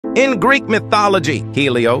In Greek mythology,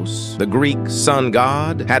 Helios, the Greek sun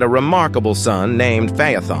god, had a remarkable son named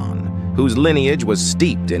Phaethon, whose lineage was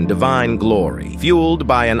steeped in divine glory. Fueled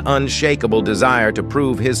by an unshakable desire to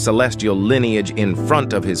prove his celestial lineage in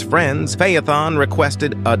front of his friends, Phaethon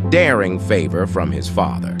requested a daring favor from his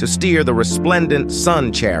father: to steer the resplendent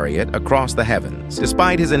sun chariot across the heavens.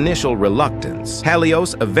 Despite his initial reluctance,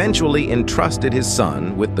 Helios eventually entrusted his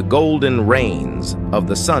son with the golden reins of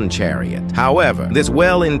the sun chariot. However, this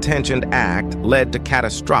well-intentioned act led to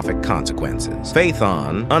catastrophic consequences.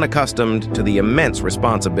 Phaethon, unaccustomed to the immense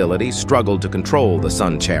responsibility, struggled to control the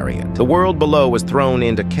sun chariot. The world below was thrown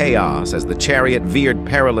into chaos as the chariot veered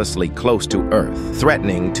perilously close to Earth,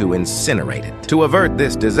 threatening to incinerate it. To avert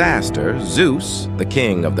this disaster, Zeus, the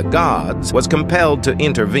king of the gods, was compelled to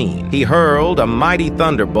intervene. He hurled a mighty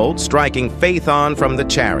thunderbolt, striking Phaethon from the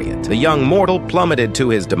chariot. The young mortal plummeted to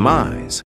his demise.